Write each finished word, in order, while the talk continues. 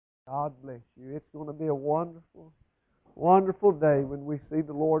God bless you. It's going to be a wonderful, wonderful day when we see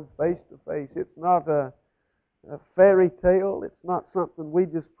the Lord face to face. It's not a fairy tale. It's not something we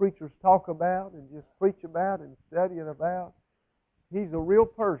just preachers talk about and just preach about and study it about. He's a real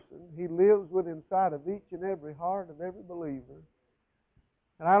person. He lives within inside of each and every heart of every believer.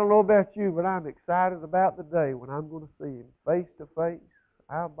 And I don't know about you, but I'm excited about the day when I'm going to see Him face to face,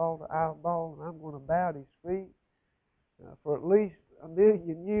 eyeball to eyeball, and I'm going to bow at His feet for at least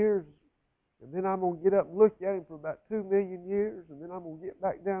 1,000,000 years. And then I'm going to get up and look at Him for about 2,000,000 years. And then I'm going to get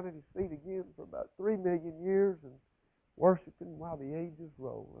back down at His feet again for about 3,000,000 years and worship Him while the ages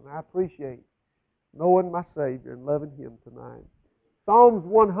roll. And I appreciate knowing my Savior and loving Him tonight. Psalms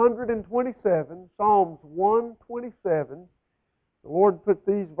 127, Psalms 127. The Lord put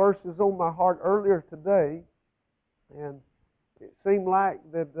these verses on my heart earlier today. And it seemed like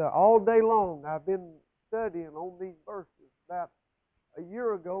that all day long I've been studying on these verses. About a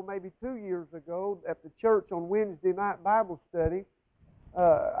year ago, maybe 2 years ago, at the church on Wednesday night Bible study,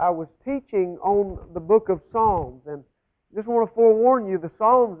 I was teaching on the book of Psalms, and just want to forewarn you, the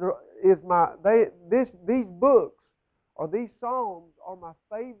Psalms these books or these Psalms are my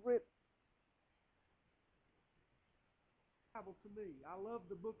favorite Bible to me. I love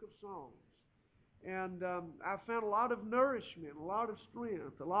the book of Psalms, and I found a lot of nourishment, a lot of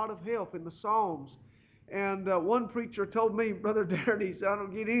strength, a lot of help in the Psalms. And one preacher told me, Brother Darren, he said, I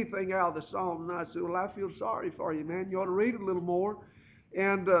don't get anything out of the Psalms. And I said, well, I feel sorry for you, man. You ought to read a little more.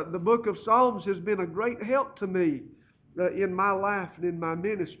 And the book of Psalms has been a great help to me in my life and in my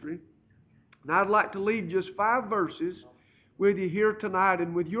ministry. And I'd like to leave just 5 verses with you here tonight.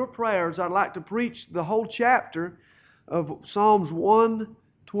 And with your prayers, I'd like to preach the whole chapter of Psalms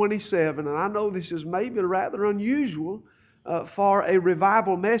 127. And I know this is maybe rather unusual for a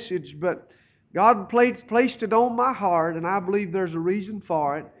revival message, but God placed it on my heart, and I believe there's a reason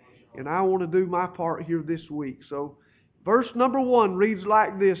for it, and I want to do my part here this week. So, verse number 1 reads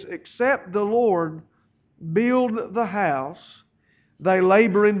like this: Except the Lord build the house, they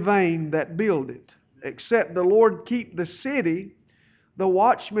labor in vain that build it. Except the Lord keep the city, the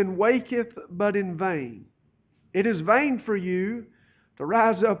watchman waketh but in vain. It is vain for you to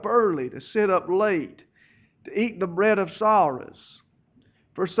rise up early, to sit up late, to eat the bread of sorrows.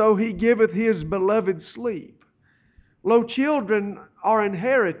 For so He giveth His beloved sleep. Lo, children are an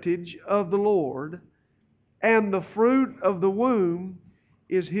heritage of the Lord, and the fruit of the womb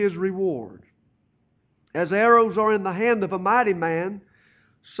is His reward. As arrows are in the hand of a mighty man,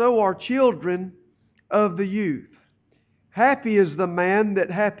 so are children of the youth. Happy is the man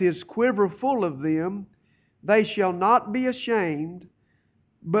that hath his quiver full of them. They shall not be ashamed,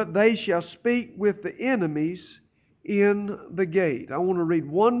 but they shall speak with the enemies in the gate. I want to read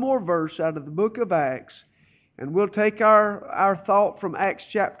one more verse out of the book of Acts, and we'll take our thought from Acts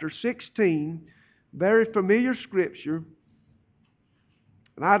chapter 16, very familiar scripture.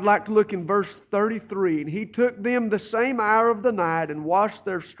 And I'd like to look in verse 33. And he took them the same hour of the night, and washed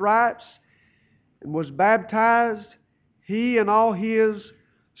their stripes, and was baptized, he and all his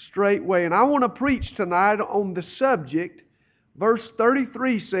straightway. And I want to preach tonight on the subject. Verse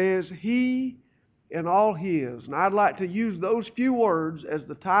 33 says, he and all his. And I'd like to use those few words as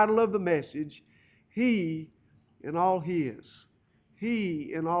the title of the message. He and all his.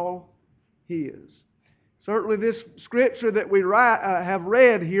 He and all his. Certainly this scripture that we have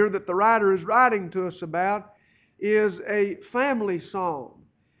read here that the writer is writing to us about is a family psalm.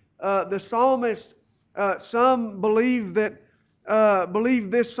 The psalmist, some believe this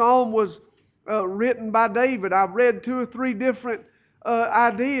psalm was written by David. I've read 2 or 3 different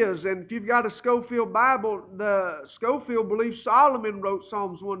ideas, and if you've got a Scofield Bible, the Scofield believes Solomon wrote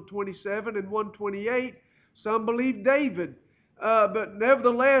Psalms 127 and 128. Some believe David. But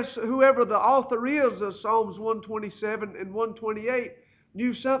nevertheless, whoever the author is of Psalms 127 and 128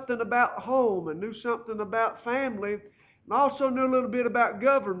 knew something about home and knew something about family, and also knew a little bit about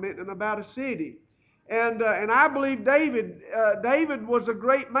government and about a city. And I believe David was a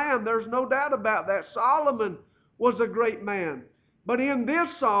great man. There's no doubt about that. Solomon was a great man. But in this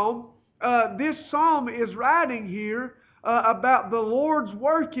psalm is writing here about the Lord's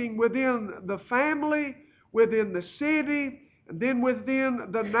working within the family, within the city, and then within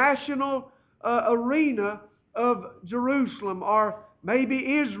the national arena of Jerusalem, or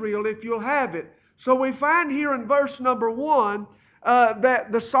maybe Israel if you'll have it. So we find here in verse number 1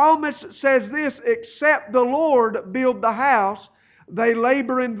 that the psalmist says this: except the Lord build the house, they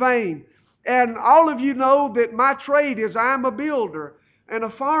labor in vain. And all of you know that my trade is I'm a builder and a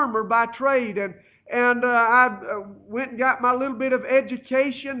farmer by trade. And I went and got my little bit of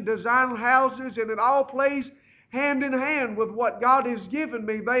education, designing houses, and it all plays hand in hand with what God has given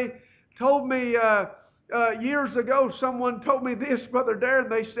me. They told me years ago, someone told me this, Brother Darren.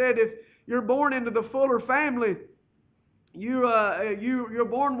 They said, if you're born into the Fuller family, you're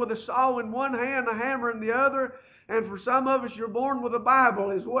born with a saw in one hand, a hammer in the other, and for some of us, you're born with a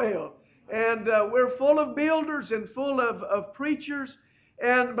Bible as well. And we're full of builders and full of preachers.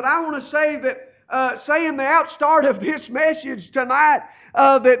 But I want to say that, saying the outstart of this message tonight,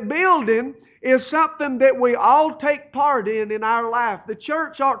 that building is something that we all take part in our life. The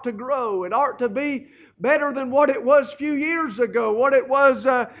church ought to grow. It ought to be better than what it was a few years ago, what it was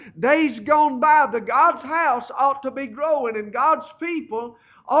days gone by. The God's house ought to be growing, and God's people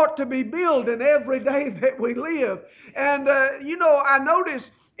ought to be building every day that we live. And, I notice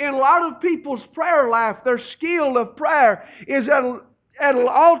in a lot of people's prayer life, their skill of prayer is at an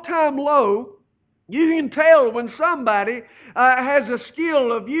all-time low. You can tell when somebody has a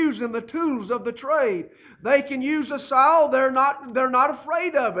skill of using the tools of the trade. They can use a saw. They're not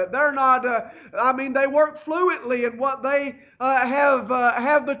afraid of it. They're not. They work fluently in what they have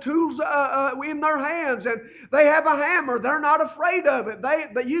the tools in their hands, and they have a hammer. They're not afraid of it.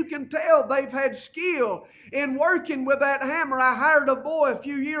 You can tell they've had skill in working with that hammer. I hired a boy a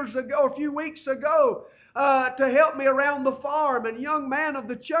few weeks ago, to help me around the farm, and a young man of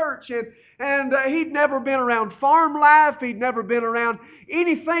the church, and he'd never been around farm life. He'd never been around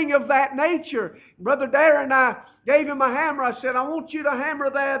anything of that nature. Brother Darren, I gave him a hammer. I said, I want you to hammer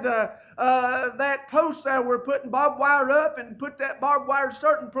that post there. We're putting barbed wire up, and put that barbed wire in a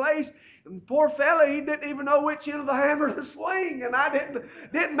certain place. And poor fella, he didn't even know which end of the hammer to swing, and I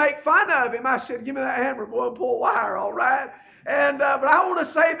didn't make fun of him. I said, give me that hammer, boy, and pull wire, all right? But I want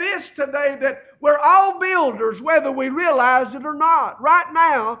to say this today, that we're all builders, whether we realize it or not. Right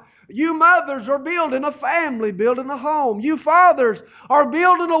now, you mothers are building a family, building a home. You fathers are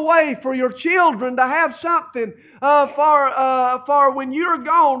building a way for your children to have something for when you're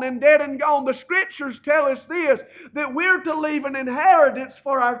gone and dead and gone. The Scriptures tell us this, that we're to leave an inheritance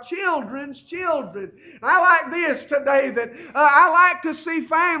for our children's children. And I like this today, that I like to see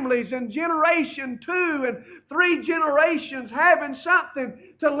families in generation 2 and 3 generations having something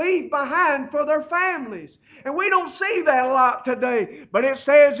to leave behind for their families. And we don't see that a lot today. But it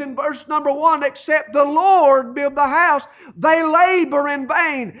says in verse number 1, except the Lord build the house, they labor in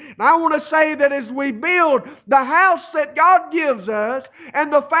vain. And I want to say that as we build the house that God gives us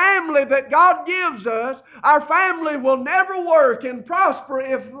and the family that God gives us, our family will never work and prosper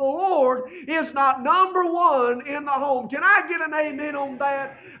if the Lord is not number one in the home. Can I get an amen on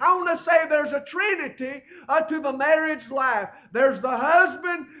that? I want to say there's a trinity to the marriage life. There's the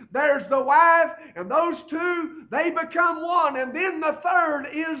husband, there's the wife, and those two, they become one. And then the third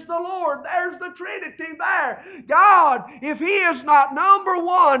is the Lord. There's the Trinity there. God, if He is not number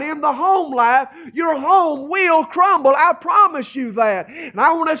one in the home life, your home will crumble. I promise you that. And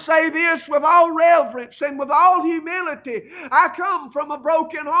I want to say this with all reverence and with all humility. I come from a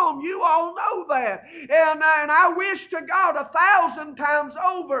broken home. You all know that. And I wish to God 1,000 times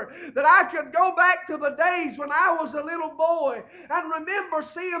over that I could go back to the days when I was a little boy and remember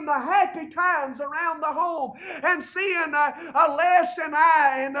seeing the happy times around the home and seeing Les and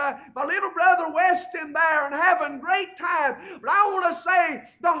I and my little brother Weston there and having great time. But I want to say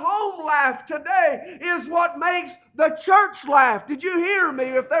the home life today is what makes the church life. Did you hear me?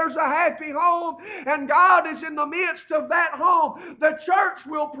 If there's a happy home and God is in the midst of that home, the church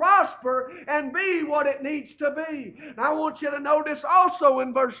will prosper and be what it needs to be. And I want you to notice also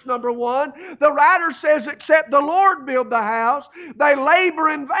in verse number 1, the writer says, except the Lord build the house, they labor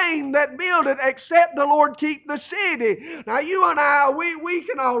in vain that build it, except the Lord keep the city. Now you and I, we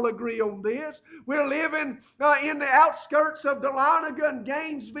can all agree on this. We're living in the outskirts of Dahlonega and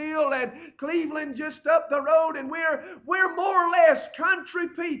Gainesville and Cleveland just up the road, and we're more or less country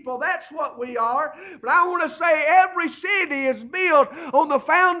people. That's what we are. But I want to say every city is built on the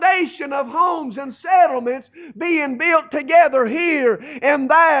foundation of homes and settlements being built together here and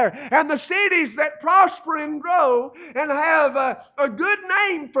there. And the cities that prosper and grow and have a good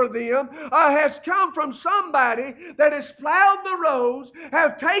name for them has come from somebody that has plowed the roads,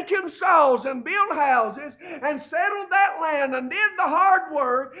 have taken saws and built houses and settled that land and did the hard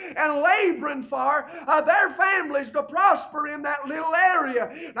work and laboring for their families to prosper in that little area.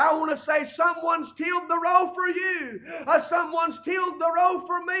 And I want to say someone's tilled the row for you. Someone's tilled the row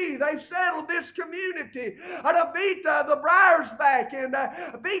for me. They've settled this community to beat the briars back and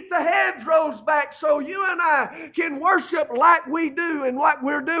beat the hedgerows back so you and I can worship like we do and like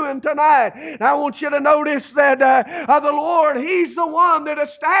we're doing tonight. And I want you to notice that the Lord, He's the one that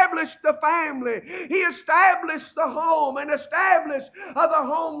established the family. He established the home and established the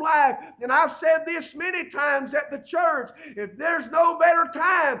home life. And I've said this many times at the church. If there's no better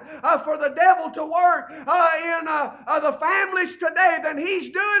time for the devil to work in the families today than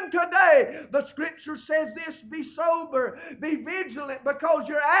he's doing today. The Scripture says this, be sober, be vigilant, because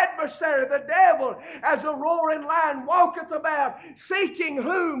your adversary, the devil, as a roaring lion, walketh about, seeking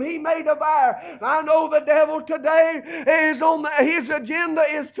whom he may devour. I know the devil today is on his agenda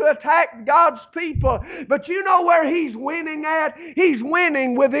is to attack God's people. But you know where he's winning at? He's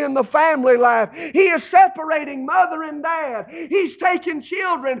winning within the family life. He is separating mother and dad. He's taking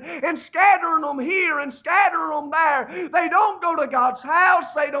children and scattering them here and scattering them there. They don't go to God's house.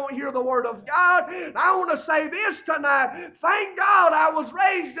 They don't hear the Word of God. I want to say this tonight. Thank God I was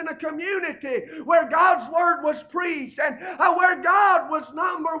raised in a community where God's Word was preached and where God was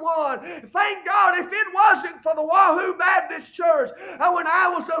number one. Thank God if it wasn't for the Wahoo Baptist Church when I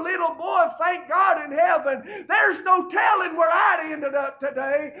was a little boy, thank God in heaven, there's no telling where I'd ended up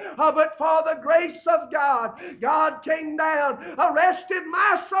today. But for the grace of God, God came down, arrested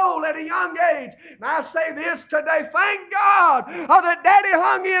my soul at a young age. And I say this today, thank God that Daddy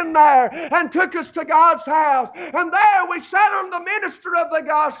hung in there and took us to God's house. And there we sat on the minister of the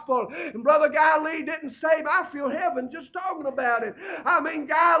gospel. And Brother Guy Lee didn't save. I feel heaven just talking about it. I mean,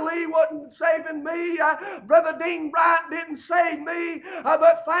 Guy Lee wasn't saving me. Brother Dean Bryant didn't save me.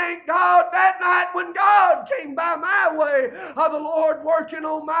 But thank God that night when God came by my way, the Lord working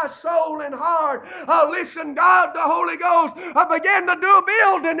on my soul and heart. Listen, God, the Holy Ghost, began to do a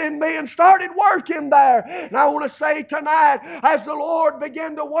building in me and started working there. And I want to say tonight, as the Lord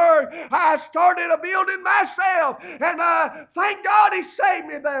began to work, I started a building myself. And thank God He saved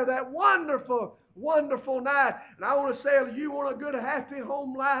me there that wonderful, wonderful night. And I want to say, you want a good, happy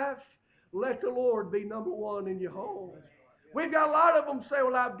home life? Let the Lord be number one in your home. We've got a lot of them say,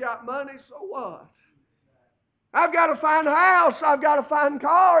 well, I've got money, so what? I've got to find a house. I've got to find a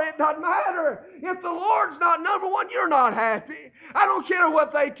car. It doesn't matter. If the Lord's not number one, you're not happy. I don't care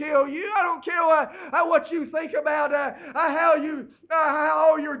what they tell you. I don't care what you think about how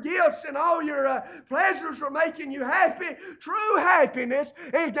all your gifts and all your pleasures are making you happy. True happiness,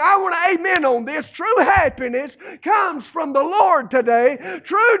 and I want to amen on this, true happiness comes from the Lord today.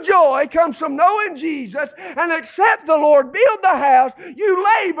 True joy comes from knowing Jesus, and except the Lord build the house, you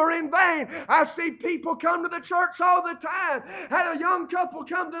labor in vain. I see people come to the church all the time. Had a young couple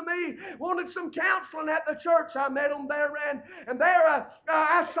come to me, wanted some counseling at the church. I met them there, and there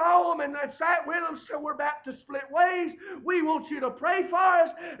I saw them and I sat with them. So we're about to split ways. We want you to pray for us.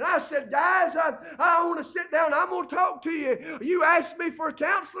 And I said, guys, I want to sit down. I'm going to talk to you. You asked me for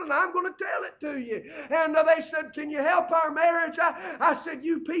counseling. I'm going to tell it to you. And they said, can you help our marriage? I said,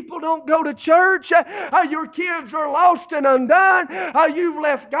 you people don't go to church. Your kids are lost and undone. You've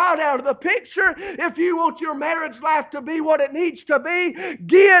left God out of the picture. If you want your marriage life to be what it needs to be,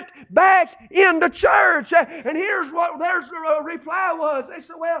 get back into church. And here's what their reply was. They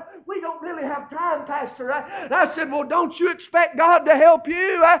said, well, we don't really have time, Pastor. And I said, well, don't you expect God to help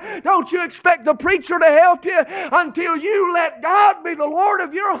you? Don't you expect the preacher to help you? Until you let God be the Lord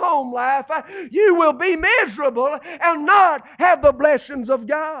of your home life, you will be miserable and not have the blessings of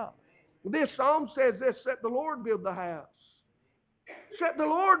God. This psalm says this, let the Lord build the house. Except the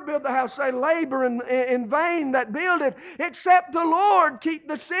Lord build the house, say, labor in vain that build it. Except the Lord keep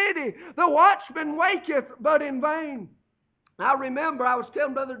the city. The watchman waketh, but in vain. I remember I was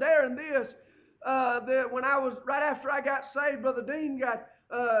telling Brother Darren this, that when I was, right after I got saved, Brother Dean got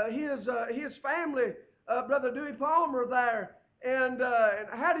his family, Brother Dewey Palmer there. And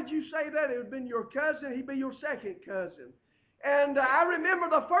how did you say that? It would have been your cousin. He'd be your second cousin. And I remember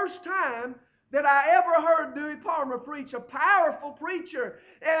the first time that I ever heard Dewey Palmer preach, a powerful preacher.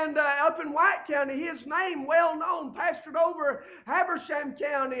 And up in White County, his name well known, pastored over Habersham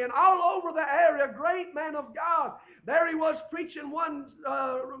County and all over the area, great man of God. There he was preaching one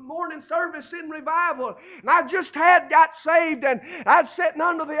morning service in revival. And I just got saved, and I'd sitting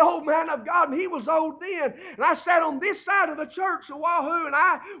under the old man of God, and he was old then. And I sat on this side of the church of Wahoo, and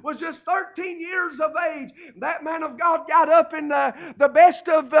I was just 13 years of age. That man of God got up in the best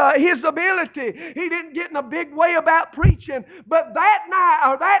of his ability. He didn't get in a big way about preaching. But that night,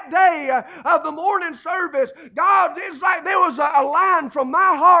 or that day of the morning service, God, it's like there was a line from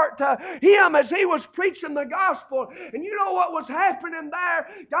my heart to him as he was preaching the gospel. And you know what was happening there?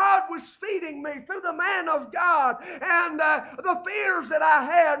 God was feeding me through the man of God, and the fears that I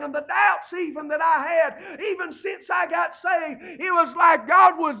had and the doubts even that I had, even since I got saved, it was like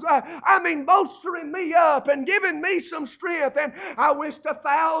God was, bolstering me up and giving me some strength. And I wished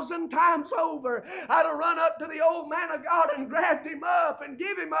 1,000 times over I'd have run up to the old man of God and grabbed him up and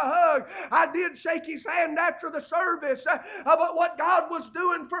give him a hug. I did shake his hand after the service, but what God was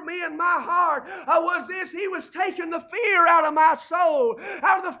doing for me in my heart was this: He was taking the fear out of my soul,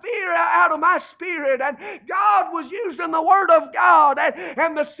 out of the fear out of my spirit, and God was using the Word of God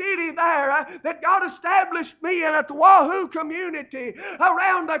and the city there that God established me in at the Wahoo community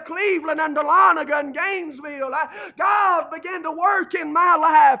around Cleveland and Dahlonega and Gainesville. God began to work in my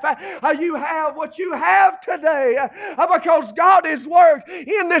life. You have what you have today because God has worked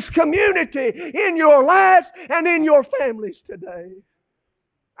in this community, in your lives, and in your families today.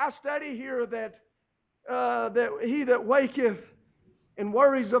 I study here that he that waketh and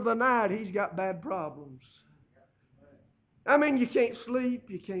worries of the night, he's got bad problems. You can't sleep,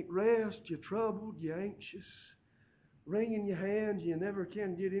 you can't rest, you're troubled, you're anxious, wringing your hands, you never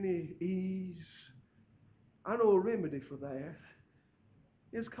can get any ease. I know a remedy for that.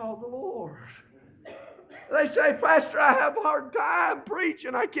 It's called the Lord. They say, Pastor, I have a hard time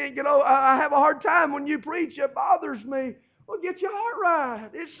preaching. I have a hard time when you preach. It bothers me. Well, get your heart right.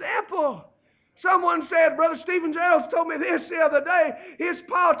 It's simple. Someone said, Brother Stephen Giles told me this the other day. His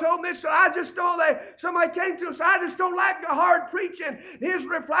pa told me this. Somebody came to him and said, I just don't like the hard preaching. His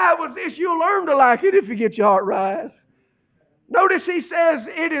reply was this: you'll learn to like it if you get your heart right. Notice he says,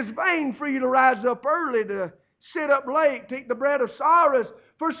 it is vain for you to rise up early, to sit up late, to eat the bread of sorrows,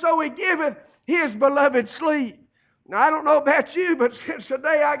 for so he giveth his beloved sleep. Now, I don't know about you, but since the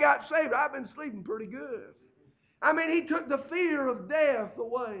day I got saved, I've been sleeping pretty good. He took the fear of death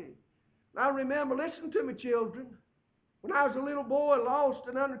away. I remember, listen to me, children, when I was a little boy, lost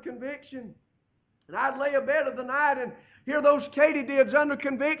and under conviction, and I'd lay abed of the night and hear those katydids under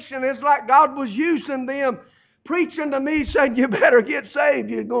conviction. It's like God was using them, preaching to me, saying, you better get saved,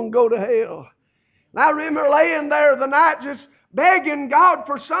 you're going to go to hell. And I remember laying there the night just begging God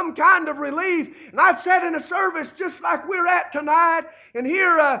for some kind of relief. And I sat in a service just like we're at tonight. And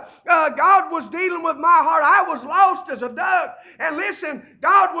here God was dealing with my heart. I was lost as a duck. And listen,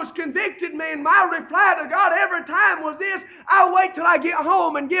 God was convicting me. And my reply to God every time was this: I'll wait till I get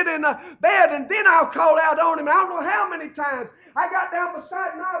home and get in bed, and then I'll call out on Him. And I don't know how many times I got down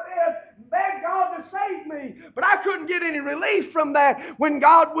beside my bed and begged God to save me. But I couldn't get any relief from that when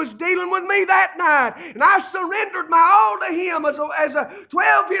God was dealing with me that night. And I surrendered my all to Him as a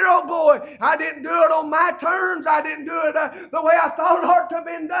 12-year-old boy. I didn't do it on my terms. I didn't do it the way I thought it ought to have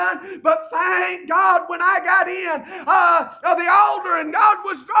been done. But thank God, when I got in the altar and God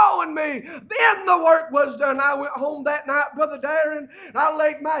was drawing me, then the work was done. I went home that night, Brother Darren, and I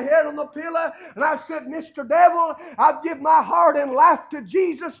laid my head on the pillow, and I said, Mr. Devil, I've given my heart and life to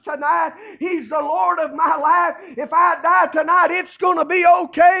Jesus tonight. He's the Lord of my life. If I die tonight, it's going to be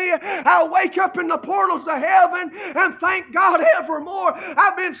okay. I'll wake up in the portals of heaven and thank God evermore.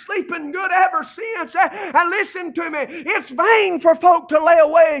 I've been sleeping good ever since. And listen to me, it's vain for folk to lay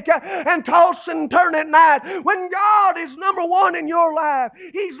awake and toss and turn at night when God is number one in your life.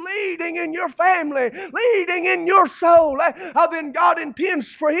 He's leading in your family, leading in your soul. Then God intends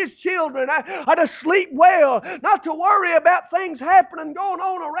for His children to sleep well, not to worry about things happening, going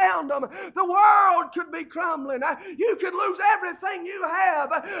on around them. The world could be crumbling. You could lose everything you have.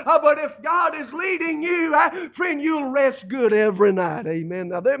 But if God is leading you, friend, you'll rest good every night. Amen.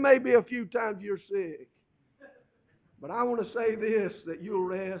 Now, there may be a few times you're sick, but I want to say this, that you'll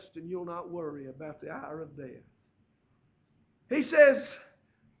rest and you'll not worry about the hour of death. He says,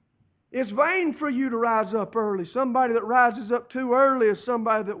 it's vain for you to rise up early. Somebody that rises up too early is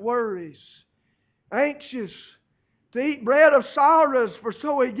somebody that worries, anxious, to eat bread of sorrows, for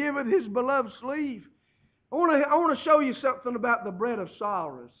so He giveth His beloved sleep. I want to show you something about the bread of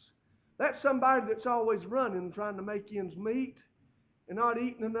sorrows. That's somebody that's always running, trying to make ends meet and not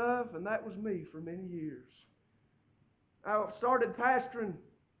eating enough, and that was me for many years. I started pastoring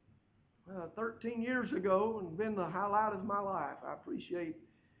 13 years ago and been the highlight of my life. I appreciate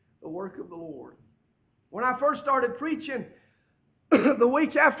the work of the Lord. When I first started preaching, the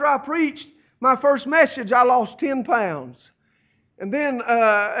week after I preached my first message, I lost 10 pounds. And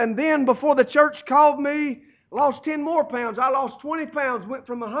then before the church called me, I lost 10 more pounds. I lost 20 pounds, went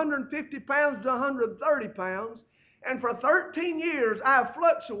from 150 pounds to 130 pounds. And for 13 years, I have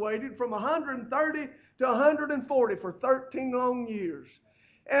fluctuated from 130 to 140 for 13 long years.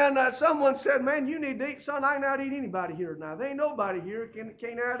 And someone said, man, you need to eat. Son, I can out-eat anybody here now. There ain't nobody here that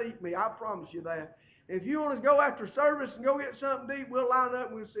can't out-eat me. I promise you that. If you want to go after service and go get something to eat, we'll line up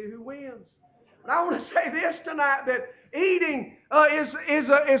and we'll see who wins. But I want to say this tonight, that eating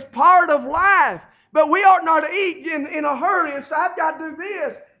is part of life. But we ought not to eat in a hurry and say, I've got to do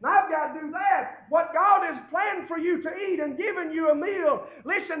this, and I've got to do that. What God has planned for you to eat and given you a meal.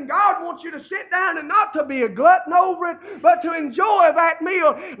 Listen, God wants you to sit down and not to be a glutton over it, but to enjoy that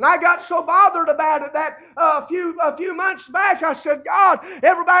meal. And I got so bothered about it that a few months back I said, God,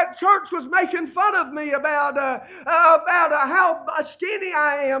 everybody at church was making fun of me about how skinny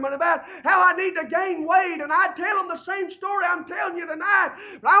I am and about how I need to gain weight. And I tell them the same story I'm telling you tonight.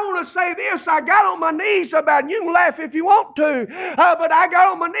 But I want to say this, I got on my knees about it. You can laugh if you want to, but I got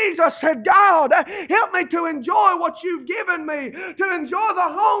on my knees. I said, God, help me to enjoy what you've given me, to enjoy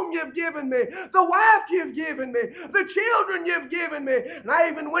the home you've given me, the wife you've given me, the children you've given me. And I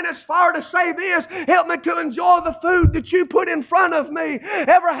even went as far to say this, help me to enjoy the food that you put in front of me,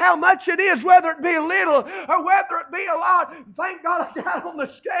 ever how much it is, whether it be a little or whether it be a lot. Thank God I got on the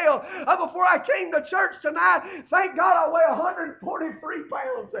scale before I came to church tonight. Thank God I weigh 143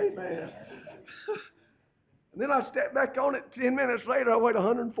 pounds. Amen. And then I stepped back on it 10 minutes later, I weighed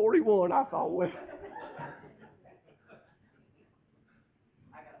 141. I thought, well,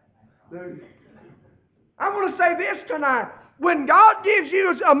 dude, I want to say this tonight. When God gives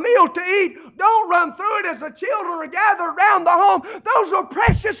you a meal to eat, don't run through it as the children are gathered around the home. Those are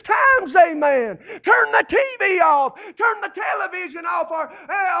precious times, amen. Turn the TV off. Turn the television off or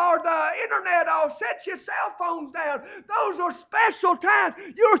the internet off. Set your cell phones down. Those are special times.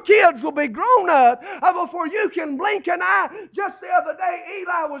 Your kids will be grown up before you can blink an eye. Just the other day,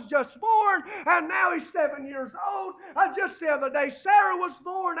 Eli was just born, and now he's 7 years old. Just the other day, Sarah was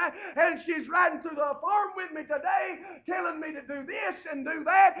born, and she's riding through the farm with me today, telling me to do this and do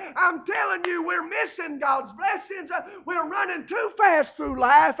that. I'm telling you, we're missing God's blessings. We're running too fast through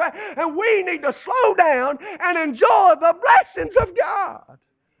life, and we need to slow down and enjoy the blessings of God.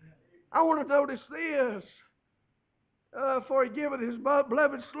 I want to notice this. For He giveth His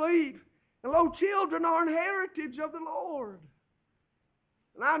beloved sleep. And lo, children are an heritage of the Lord.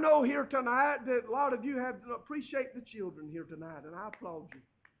 And I know here tonight that a lot of you have to appreciate the children here tonight, and I applaud you.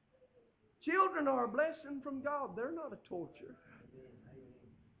 Children are a blessing from God. They're not a torture.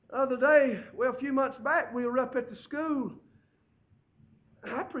 The other day, a few months back, we were up at the school.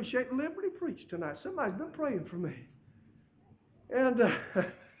 I appreciate Liberty Preach tonight. Somebody's been praying for me. And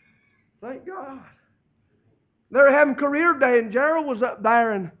thank God. They were having career day, and Gerald was up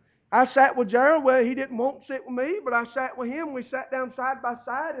there, and I sat with Gerald. Well, he didn't want to sit with me, but I sat with him. We sat down side by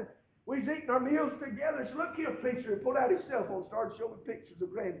side, and we was eating our meals together. So look here, a picture. He pulled out his cell phone and started showing me pictures of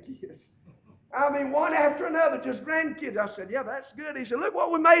grandkids. I mean, one after another, just grandkids. I said, yeah, that's good. He said, look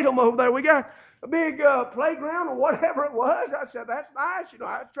what we made them over there. We got a big playground or whatever it was. I said, that's nice.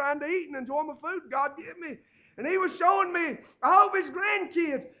 I was trying to eat and enjoy my food God gave me. And he was showing me all of his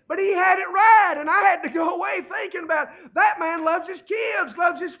grandkids. But he had it right. And I had to go away thinking about that man loves his kids,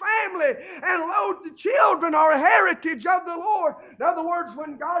 loves his family. And lo, the children are a heritage of the Lord. In other words,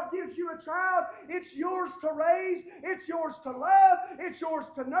 when God gives you a child, it's yours to raise. It's yours to love. It's yours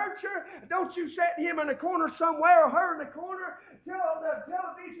to nurture. Don't you set him in a corner somewhere or her in a corner. Tell the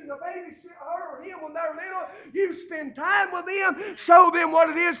television to babysit her or him when they're little. You spend time with them. Show them what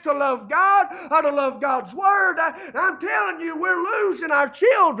it is to love God or to love God's Word. I'm telling you, we're losing our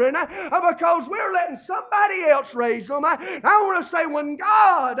children because we're letting somebody else raise them. I want to say when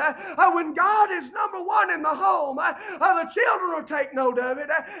God is number one in the home, the children will take note of it,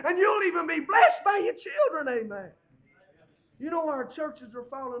 and you'll even be blessed by your children. Amen. You know our churches are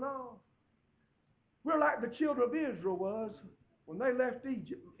falling off. We're like the children of Israel was when they left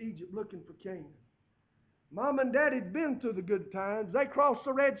Egypt looking for Canaan. Mom and Dad had been through the good times. They crossed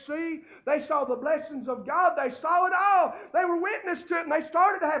the Red Sea. They saw the blessings of God. They saw it all. They were witness to it, and they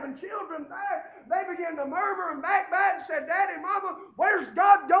started having children there. They began to murmur and backbite and said, Daddy, Mama, where's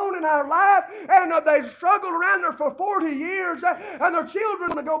God going in our life? And they struggled around there for 40 years, and their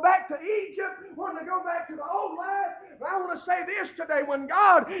children want to go back to Egypt, want to go back to the old life. But I want to say this today, when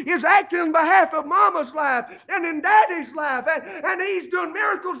God is acting on behalf of Mama's life and in Daddy's life, and He's doing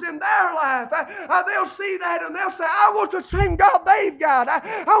miracles in their life, they'll see that and they'll say, I want the same God they've got.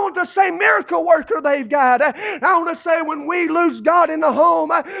 I want the same miracle worker they've got. I want to say when we lose God in the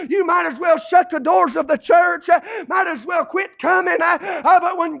home, you might as well shut the doors of the church, might as well quit coming.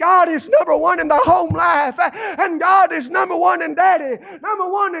 But when God is number one in the home life, and God is number one in Daddy, number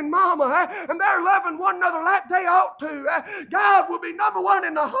one in Mama, and they're loving one another like they ought to, God will be number one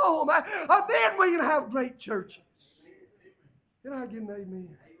in the home. Then we can have great churches. Can I give an amen?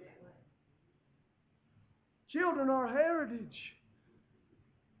 Children are heritage.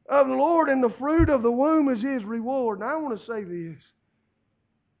 of the Lord, and the fruit of the womb is His reward. And I want to say this.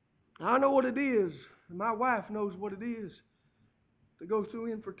 I know what it is. And my wife knows what it is to go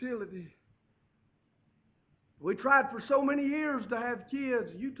through infertility. We tried for so many years to have kids.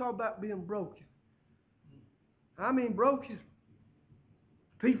 You talk about being broken. I mean broken.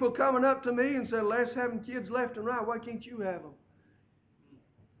 People coming up to me and said, Les, having kids left and right, why can't you have them?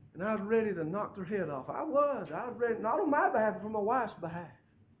 And I was ready to knock their head off. I was ready, not on my behalf, but on my wife's behalf.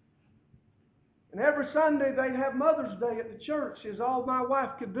 And every Sunday they'd have Mother's Day at the church. Is all my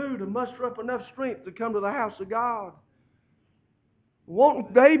wife could do to muster up enough strength to come to the house of God.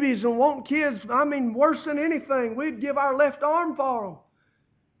 Wanting babies and wanting kids, I mean worse than anything, we'd give our left arm for them.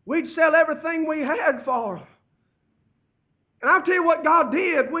 We'd sell everything we had for them. And I'll tell you what God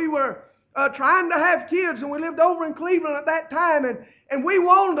did. We were trying to have kids, and we lived over in Cleveland at that time, and we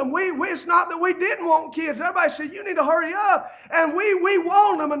wanted them. It's not that we didn't want kids. Everybody said, you need to hurry up. And we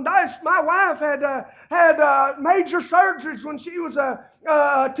wanted them. And my wife had major surgeries when she was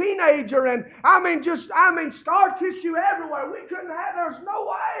a teenager. And I mean, scar tissue everywhere. We couldn't have, there's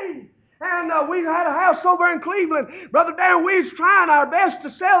no way. And we had a house over in Cleveland. Brother Dan, we was trying our best to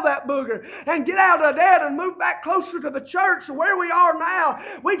sell that booger and get out of that and move back closer to the church where we are now.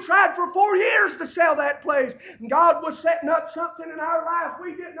 We tried for 4 years to sell that place. And God was setting up something in our life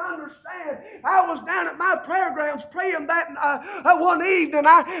we didn't understand. I was down at my prayer grounds praying that one evening.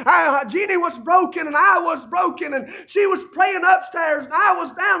 Jeannie was broken and I was broken, and she was praying upstairs and I was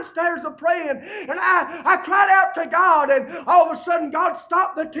downstairs praying. And I cried out to God, and all of a sudden God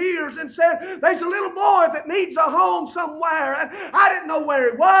stopped the tears and said, there's a little boy that needs a home somewhere. And I didn't know where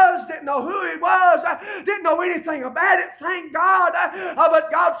he was, didn't know who he was, didn't know anything about it, thank God.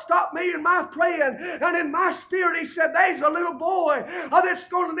 But God stopped me in my praying, and in my spirit He said, there's a little boy that's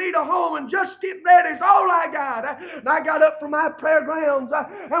going to need a home, and just get ready is all I got. And I got up from my prayer grounds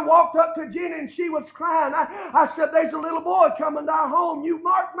and walked up to Jenny, and she was crying. I said, there's a little boy coming to our home. You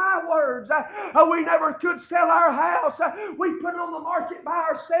mark my words. We never could sell our house. We put it on the market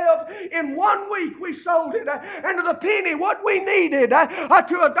by ourselves. In 1 week we sold it, and to the penny what we needed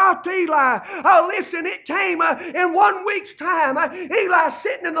to adopt Eli. Listen, it came in 1 week's time. Eli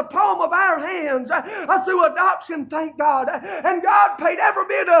sitting in the palm of our hands through adoption, thank God. And God paid every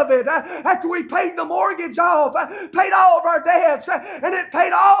bit of it after we paid the mortgage off, paid all of our debts, and it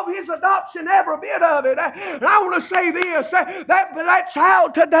paid all of His adoption, every bit of it. And I want to say this, that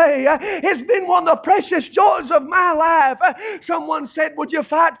child today has been one of the precious joys of my life. Someone said, would you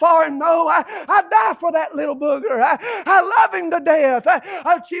fight for him? No, I'd die for that little booger. I love him to death.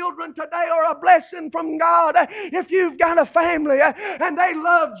 Our children today are a blessing from God. If you've got a family and they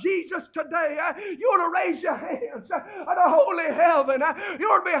love Jesus today, you ought to raise your hands to holy heaven. You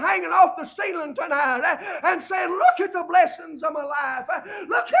ought to be hanging off the ceiling tonight and saying, look at the blessings of my life.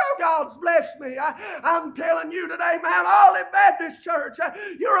 Look how God's blessed me. I'm telling you today, Mount Olive Baptist Church,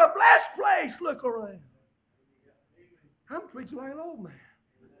 you're a blessed place. Look around. I'm preaching like an old man.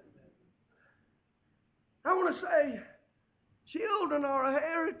 I want to say, children are a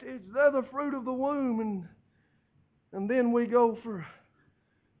heritage. They're the fruit of the womb. And then we go for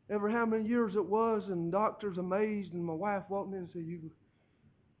ever how many years it was, and doctor's amazed, and my wife walked in and said,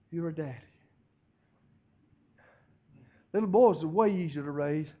 you're a daddy. Little boys are way easier to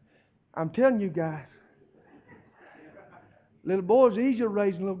raise. I'm telling you guys. Little boys are easier to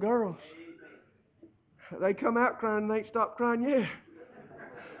raise than little girls. They come out crying and they ain't stopped crying yet.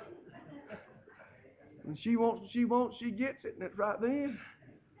 And she gets it, and it's right then.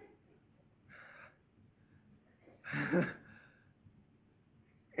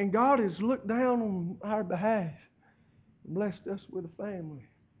 And God has looked down on our behalf and blessed us with a family.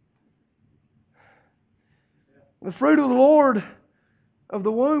 The fruit of the Lord of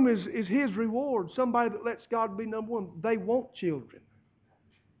the womb is His reward. Somebody that lets God be number one. They want children.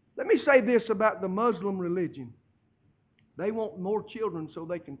 Let me say this about the Muslim religion. They want more children so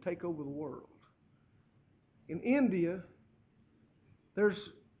they can take over the world. In India, there's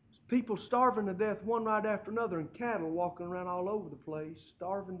people starving to death one right after another, and cattle walking around all over the place,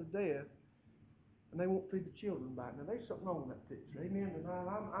 starving to death, and they won't feed the children back. Now, there's something wrong with that picture. Amen. And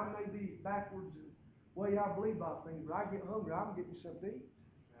I may be backwards in the way I believe about things, but I get hungry, I can get me something to eat.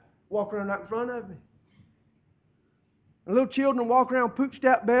 Walk around right in front of me. And little children walk around pooched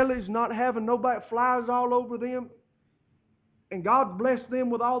out bellies, not having nobody, flies all over them. And God blessed them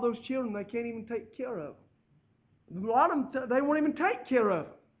with all those children. They can't even take care of them. A lot of them, they won't even take care of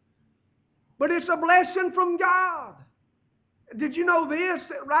them. But it's a blessing from God. Did you know this?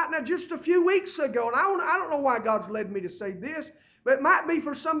 That right now, just a few weeks ago, and I don't know why God's led me to say this, But it might be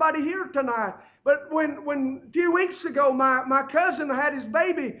for somebody here tonight. But when a few weeks ago, my cousin had his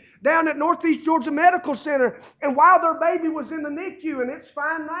baby down at Northeast Georgia Medical Center, and while their baby was in the NICU, and it's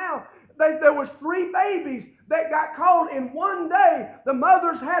fine now, there was 3 babies that got called in one day. The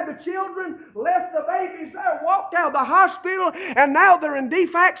mothers had the children, left the babies there, walked out of the hospital, and now they're in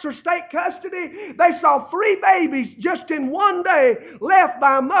DFACS or state custody. They saw 3 babies just in one day left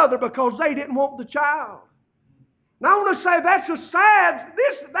by a mother because they didn't want the child. Now I want to say that's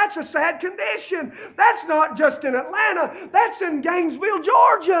a sad condition. That's not just in Atlanta. That's in Gainesville,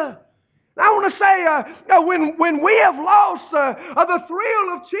 Georgia. I want to say, when we have lost the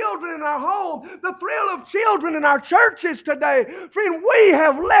thrill of children in our home, the thrill of children in our churches today, friend, we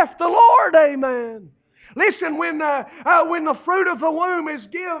have left the Lord. Amen. Listen, when the fruit of the womb is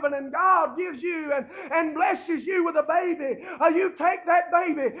given and God gives you and blesses you with a baby, you take that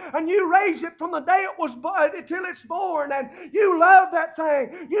baby and you raise it from the day it was born till it's born, and you love that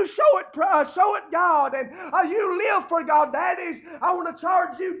thing. You show it God, and you live for God. Daddies, I want to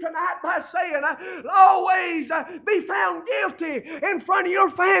charge you tonight by saying, always be found guilty in front of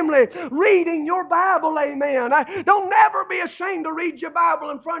your family reading your Bible. Amen. Don't never be ashamed to read your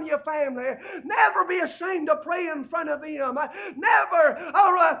Bible in front of your family. Never be ashamed to pray in front of them. Never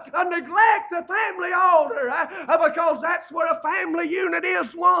neglect the family altar because that's what a family unit is,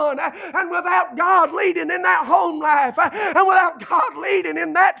 one. And without God leading in that home life and without God leading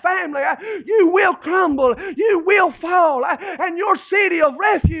in that family, you will crumble, you will fall, and your city of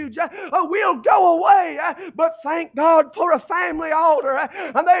refuge will go away. But thank God for a family altar.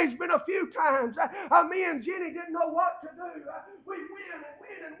 And there's been a few times me and Jenny didn't know what to do. We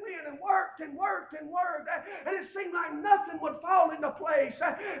went and worked and worked and worked, and it seemed like nothing would fall into place.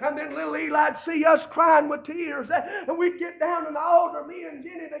 And then little Eli'd see us crying with tears, and we'd get down to the altar, me and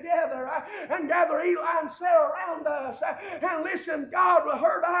Jenny together, and gather Eli and Sarah around us, and listen, God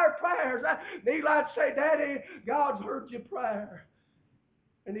heard our prayers. And Eli'd say, Daddy, God's heard your prayer.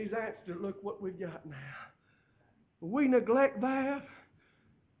 And He's answered, look what we've got now. We neglect that.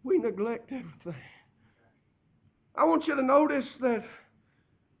 We neglect everything. I want you to notice that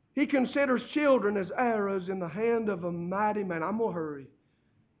He considers children as arrows in the hand of a mighty man. I'm going to hurry.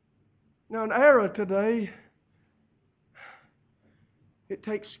 Now, an arrow today, it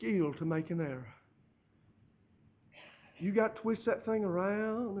takes skill to make an arrow. You got to twist that thing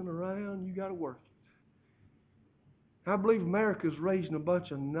around and around. You got to work it. I believe America's raising a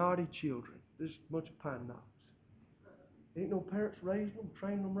bunch of naughty children. Just a bunch of pine knots. Ain't no parents raising them,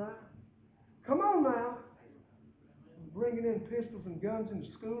 training them right. Come on now. Bringing in pistols and guns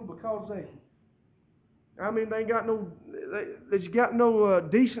into school because they ain't got no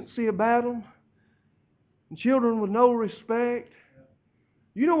decency about them. And children with no respect.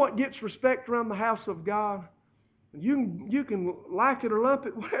 You know what gets respect around the house of God? You can like it or lump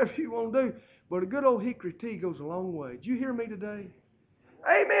it, whatever you want to do. But a good old hickory tea goes a long way. Did you hear me today?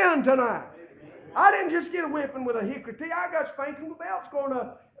 Amen tonight. I didn't just get a whipping with a hickory tea. I got spanking with belts going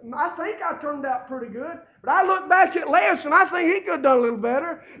up. I think I turned out pretty good. But I look back at Les, and I think he could have done a little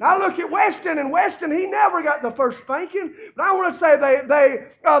better. And I look at Weston, and Weston, he never got the first spanking. But I want to say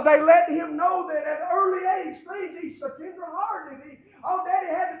they let him know that at an early age, he's so tender-hearted. All Daddy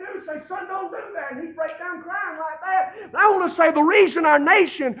had to do is say, son, don't do that. And he'd break down crying like that. But I want to say the reason our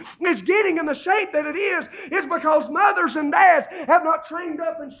nation is getting in the shape that it is because mothers and dads have not trained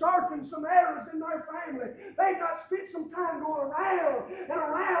up and sharpened some arrows in their family. They've not spent some time going around and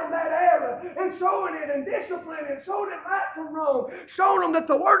around that arrow and showing it and disciplining it, showing it right from wrong, showing them that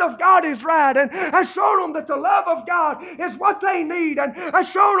the Word of God is right, and showing them that the love of God is what they need, and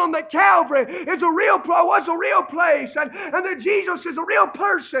showing them that Calvary was a real place, and that Jesus is a real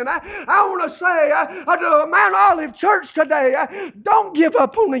person. I want to say to Mount Olive Church today, don't give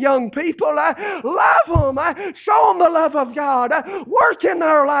up on the young people. Love them. Show them the love of God. Work in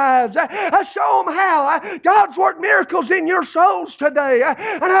their lives. Show them how God's worked miracles in your souls today,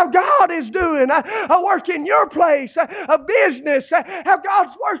 and how God is doing a work in your place, a business, how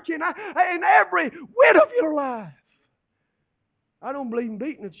God's working in every whit of your life. I don't believe in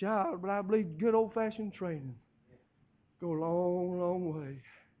beating a child, but I believe good old-fashioned training go a long, long way.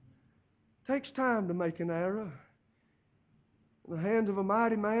 It takes time to make an arrow. In the hands of a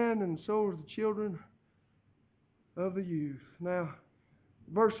mighty man, and so are the children of the youth. Now,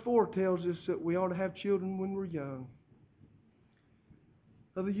 verse 4 tells us that we ought to have children when we're young.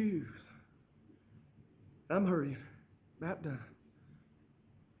 Of the youth. I'm hurrying. About done.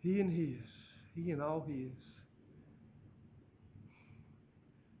 He and his. He and all his.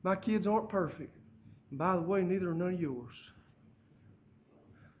 My kids aren't perfect. And by the way, neither are none of yours.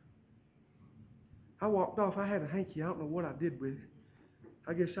 I walked off. I had a hanky. I don't know what I did with it.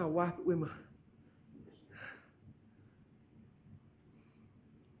 I guess I'll wipe it with my...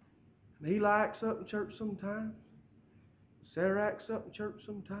 And Eli acts up in church sometimes. Sarah acts up in church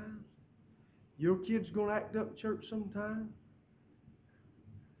sometimes. Your kid's going to act up in church sometime.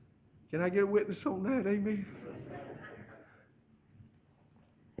 Can I get a witness on that? Amen.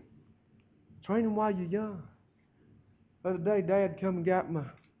 Train them while you're young. The other day, Dad come and got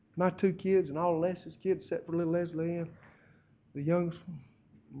my two kids and all Leslie's kids, except for little Leslie Ann, the youngest one.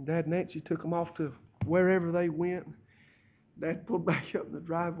 And Dad and Nancy took them off to wherever they went. Dad pulled back up in the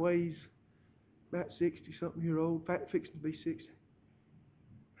driveways, about 60-something-year-old, fixing to be 60.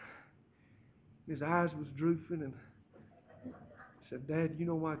 His eyes was drooping, and I said, Dad, you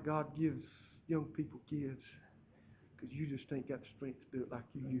know why God gives young people kids? Because you just ain't got the strength to do it like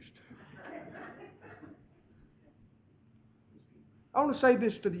you used to. I want to say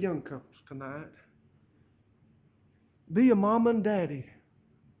this to the young couples tonight. Be a mom and daddy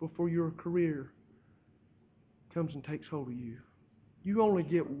before your career comes and takes hold of you. You only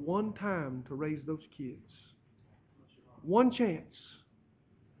get one time to raise those kids. One chance.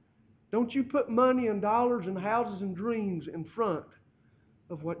 Don't you put money and dollars and houses and dreams in front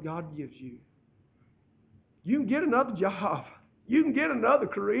of what God gives you. You can get another job. You can get another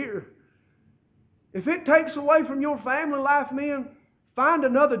career. If it takes away from your family life, men, find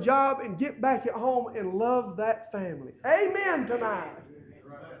another job and get back at home and love that family. Amen tonight.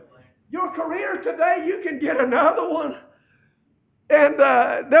 Your career today, you can get another one. And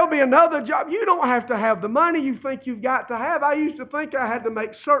there'll be another job. You don't have to have the money you think you've got to have. I used to think I had to make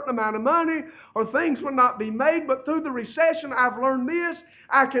a certain amount of money or things would not be made. But through the recession, I've learned this.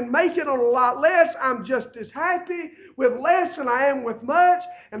 I can make it on a lot less. I'm just as happy with less than I am with much.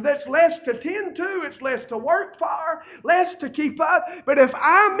 And that's less to tend to. It's less to work for, less to keep up. But if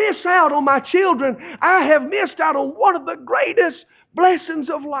I miss out on my children, I have missed out on one of the greatest blessings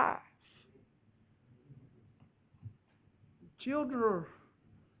of life. Children are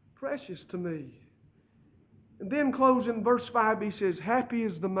precious to me. And then closing verse 5, he says, happy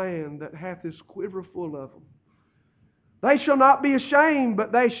is the man that hath his quiver full of them. They shall not be ashamed,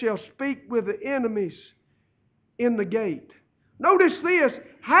 but they shall speak with the enemies in the gate. Notice this,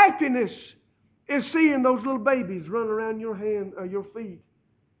 happiness is seeing those little babies run around your feet,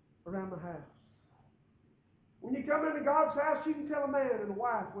 around the house. When you come into God's house, you can tell a man and a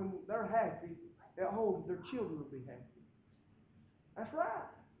wife when they're happy at home, their children will be happy. That's right.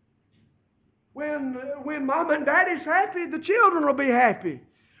 When mom and daddy's happy, the children will be happy.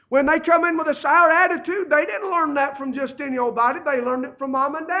 When they come in with a sour attitude, they didn't learn that from just any old body. They learned it from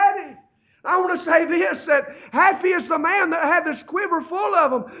mom and daddy. I want to say this, that happy is the man that had this quiver full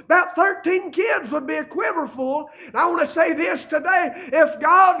of them. About 13 kids would be a quiver full. And I want to say this today, if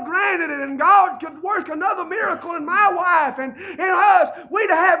God granted it and God could work another miracle in my wife and in us,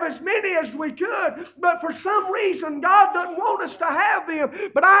 we'd have as many as we could. But for some reason, God doesn't want us to have them.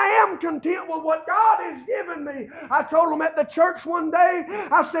 But I am content with what God has given me. I told them at the church one day,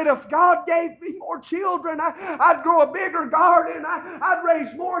 I said, if God gave me more children, I'd grow a bigger garden. I'd raise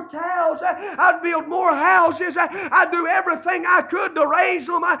more cows. I'd build more houses. I'd do everything I could to raise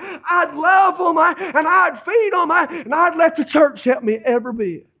them. I'd love them. And I'd feed them. And I'd let the church help me every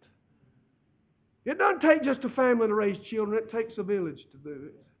bit. It doesn't take just a family to raise children. It takes a village to do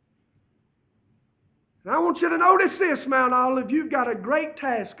it. And I want you to notice this, Mount Olive. You've got a great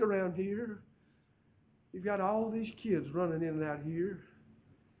task around here. You've got all these kids running in and out here.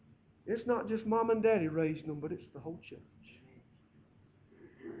 It's not just mom and daddy raising them, but it's the whole church.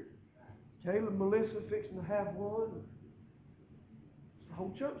 Caleb and Melissa fixing to have one. The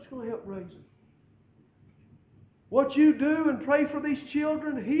whole church is going to help raise them. What you do and pray for these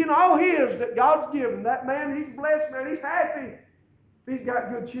children, he and all his that God's given. That man, he's blessed, man. He's happy if he's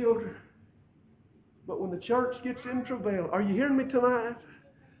got good children. But when the church gets in travail, are you hearing me tonight?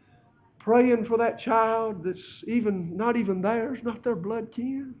 Praying for that child that's not even theirs, not their blood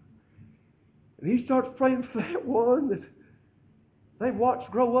kin. And he starts praying for that one that they've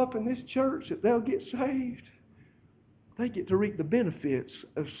watched grow up in this church, that they'll get saved. They get to reap the benefits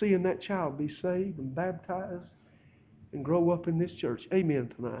of seeing that child be saved and baptized and grow up in this church.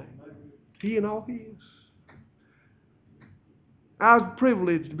 Amen tonight. He and all his. I was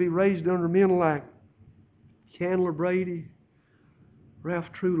privileged to be raised under men like Chandler Brady, Ralph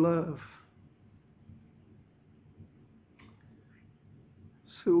Truelove,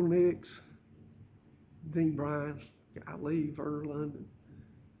 Sewell Nix, Dean Bryan, Golly, Verner London,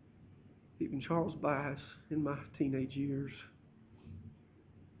 even Charles Bice in my teenage years.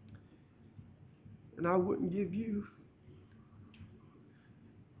 And I wouldn't give you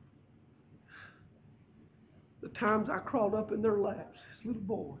The times I crawled up in their laps as little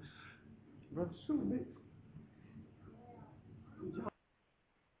boys. Brother Sue,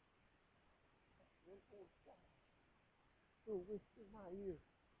 whisper in my ear.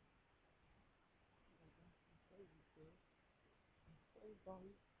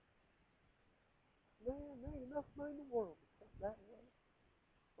 Man, there ain't enough money in the world to come that way.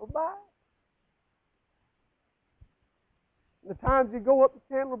 Or buy it. The times you go up to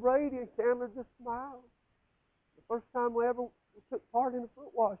Chandler Brady and Chandler just smiles. The first time we ever took part in the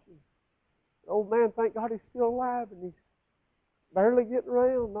foot washing. The old man, thank God he's still alive and he's barely getting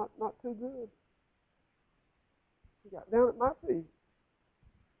around, not too good. He got down at my feet.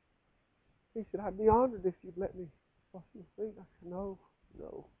 He said, I'd be honored if you'd let me wash your feet. I said, no,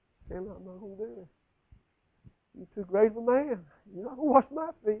 Chandler, I'm not going to do it. You're too great of a man. You're not going to wash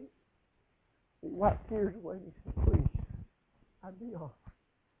my feet. He wiped tears away and he said, please, I'd be honored.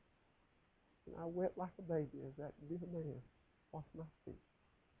 And I wept like a baby as that dear man washed my feet.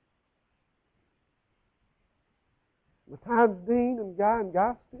 The times Dean and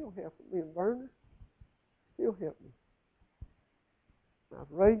Guy still helping me, and Verner still help me. I was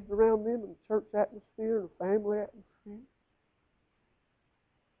raised around them in a church atmosphere and a family atmosphere.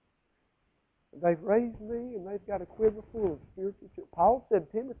 And they've raised me, and they've got a quiver full of spiritual children. Paul said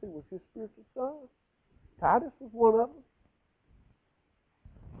Timothy was his spiritual son. Titus was one of them.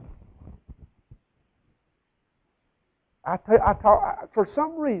 For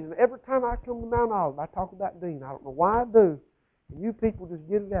some reason, every time I come to Mount Olive, I talk about Dean. I don't know why I do. And you people just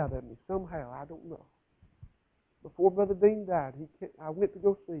get it out of me somehow. I don't know. Before Brother Dean died, I went to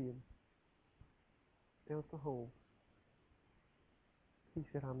go see him down at the home. He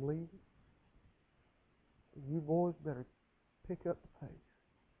said, I'm leaving. And you boys better pick up the pace.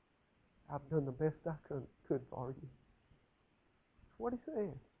 I've done the best I could for you. That's what he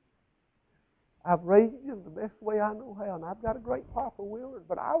said. I've raised you the best way I know how, and I've got a great Papa Willard,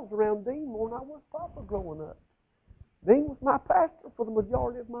 but I was around Dean more than I was Papa growing up. Dean was my pastor for the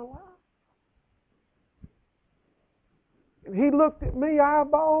majority of my life. And he looked at me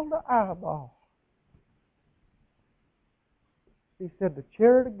eyeball to eyeball. He said, the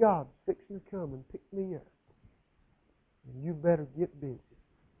chariot of God's fixing to come and pick me up. And you better get busy.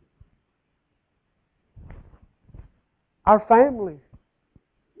 Our family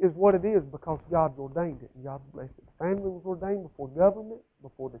is what it is because God's ordained it and God's blessed it. The family was ordained before government,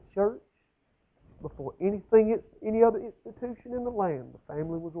 before the church, before any other institution in the land. The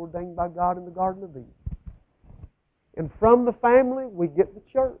family was ordained by God in the Garden of Eden. And from the family, we get the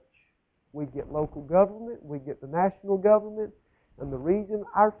church. We get local government. We get the national government. And the reason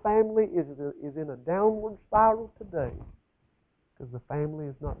our family is in a downward spiral today because the family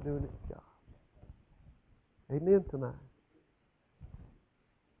is not doing its job. Amen tonight.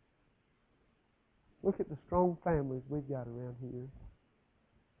 Look at the strong families we've got around here.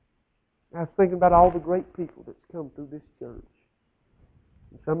 I was thinking about all the great people that's come through this church.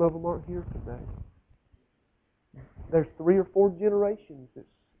 And some of them aren't here today. There's 3 or 4 generations that's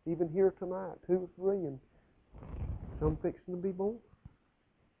even here tonight, 2 or 3, and some fixing to be born.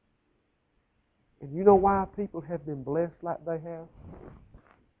 And you know why people have been blessed like they have?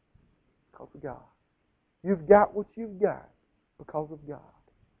 Because of God. You've got what you've got because of God.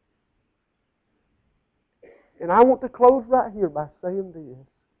 And I want to close right here by saying this.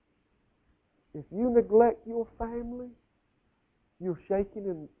 If you neglect your family, you're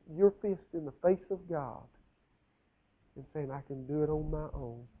shaking your fist in the face of God and saying, I can do it on my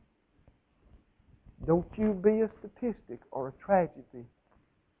own. Don't you be a statistic or a tragedy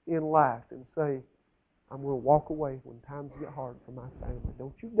in life and say, I'm going to walk away when times get hard for my family.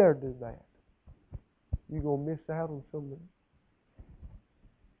 Don't you dare do that. You're going to miss out on some of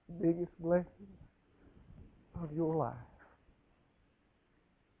the biggest blessings of your life.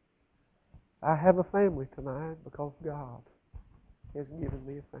 I have a family tonight because God has given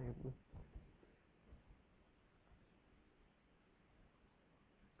me a family.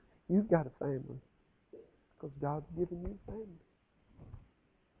 You've got a family because God's given you a family.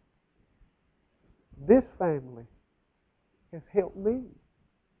 This family has helped me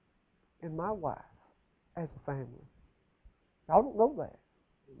and my wife as a family. Y'all don't know that.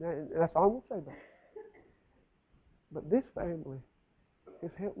 That's all I'm going to say about it. But this family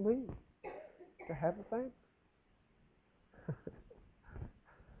has helped me to have a family.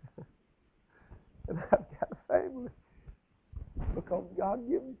 And I've got a family because God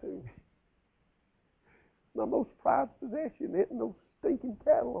gave them to me. My most prized possession isn't those stinking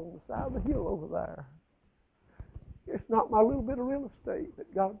cattle on the side of the hill over there. It's not my little bit of real estate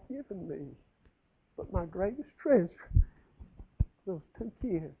that God's given me, but my greatest treasure, those 2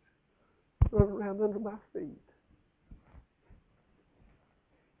 kids running around under my feet.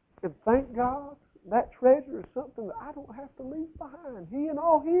 And thank God, that treasure is something that I don't have to leave behind. He and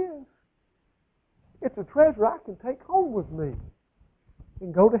all His. It's a treasure I can take home with me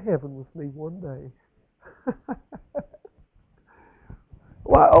and go to heaven with me one day.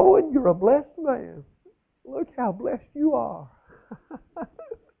 Why, Owen, you're a blessed man. Look how blessed you are.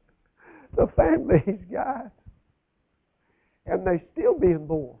 The family he's got. And they still being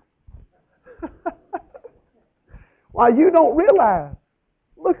born. Why, you don't realize.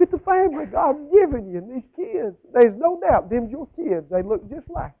 Look at the family God's given you and these kids. There's no doubt them's your kids. They look just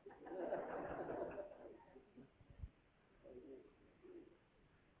like you.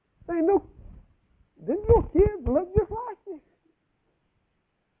 They know them your kids look just like you.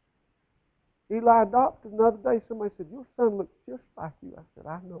 Eli adopted another day. Somebody said, your son looks just like you. I said,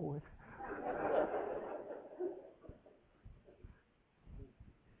 I know it.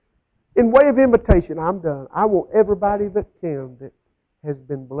 In way of invitation, I'm done. I want everybody that can that has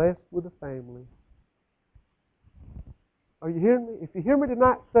been blessed with a family. Are you hearing me? If you hear me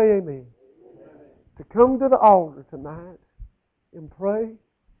tonight, say amen. To come to the altar tonight and pray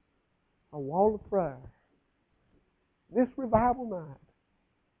a wall of prayer. This revival night.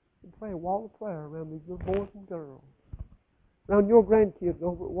 And pray a wall of prayer around these little boys and girls. Around your grandkids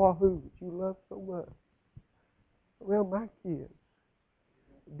over at Wahoo that you love so much. Around my kids.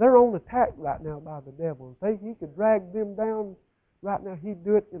 They're on attack right now by the devil. If he could drag them down right now, he'd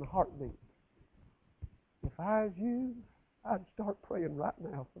do it in a heartbeat. If I was you, I'd start praying right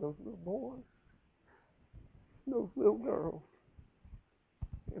now for those little boys, those little girls.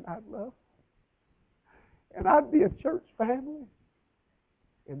 And I'd love them. And I'd be a church family.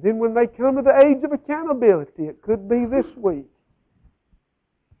 And then when they come to the age of accountability, it could be this week,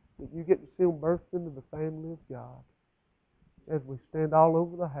 that you get to see them burst into the family of God. As we stand all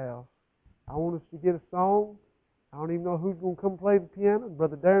over the house, I want us to get a song. I don't even know who's going to come play the piano.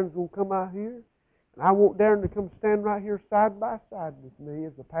 Brother Darren's going to come out here. And I want Darren to come stand right here side by side with me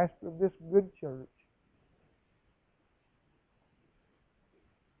as the pastor of this good church.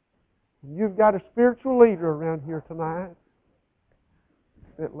 And you've got a spiritual leader around here tonight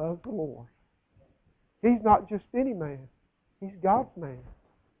that loves the Lord. He's not just any man. He's God's man.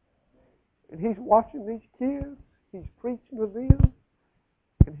 And He's watching these kids. He's preaching to them.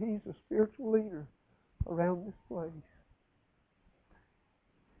 And He's a spiritual leader around this place.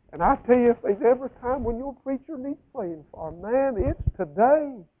 And I tell you, if there's ever a time when your preacher needs praying for, man, it's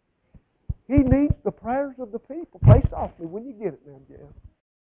today. He needs the prayers of the people. Play softly when you get it now, Jeff.